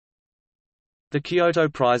The Kyoto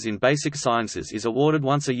Prize in Basic Sciences is awarded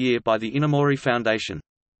once a year by the Inamori Foundation.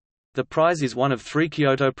 The prize is one of 3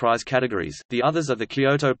 Kyoto Prize categories, the others are the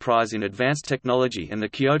Kyoto Prize in Advanced Technology and the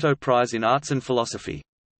Kyoto Prize in Arts and Philosophy.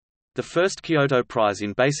 The first Kyoto Prize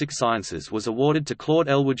in Basic Sciences was awarded to Claude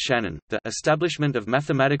Elwood Shannon, the establishment of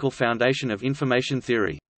mathematical foundation of information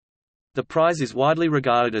theory. The prize is widely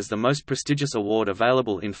regarded as the most prestigious award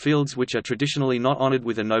available in fields which are traditionally not honored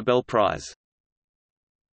with a Nobel Prize.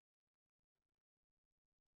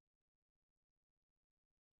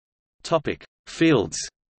 Topic: Fields.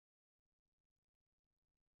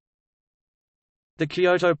 The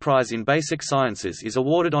Kyoto Prize in Basic Sciences is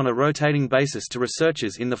awarded on a rotating basis to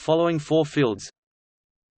researchers in the following 4 fields: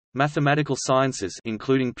 mathematical sciences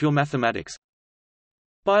including pure mathematics,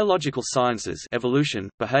 biological sciences evolution,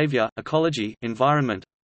 behavior, ecology, environment,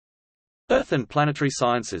 earth and planetary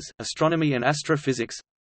sciences, astronomy and astrophysics,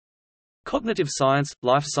 cognitive science,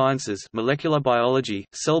 life sciences, molecular biology,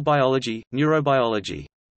 cell biology, neurobiology.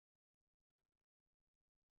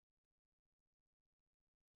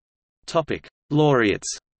 Topic: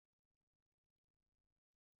 Laureates.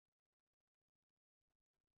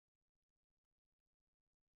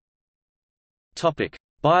 Topic: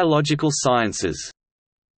 Biological sciences.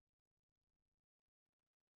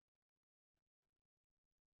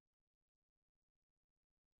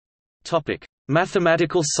 Topic: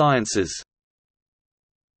 Mathematical sciences.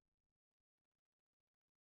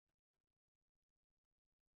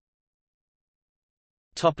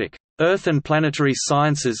 Topic: Earth and planetary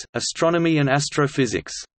sciences, astronomy and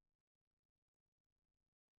astrophysics.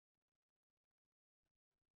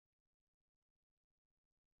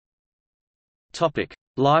 Topic: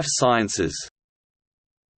 Life sciences.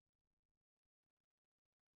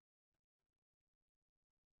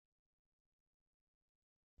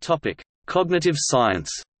 Topic: Cognitive science.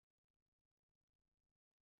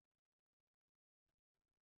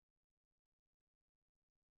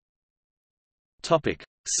 Topic: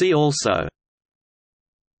 See also: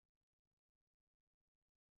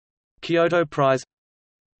 Kyoto Prize,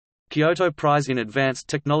 Kyoto Prize in Advanced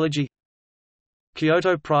Technology,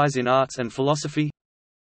 Kyoto Prize in Arts and Philosophy,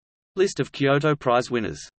 List of Kyoto Prize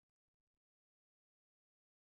winners.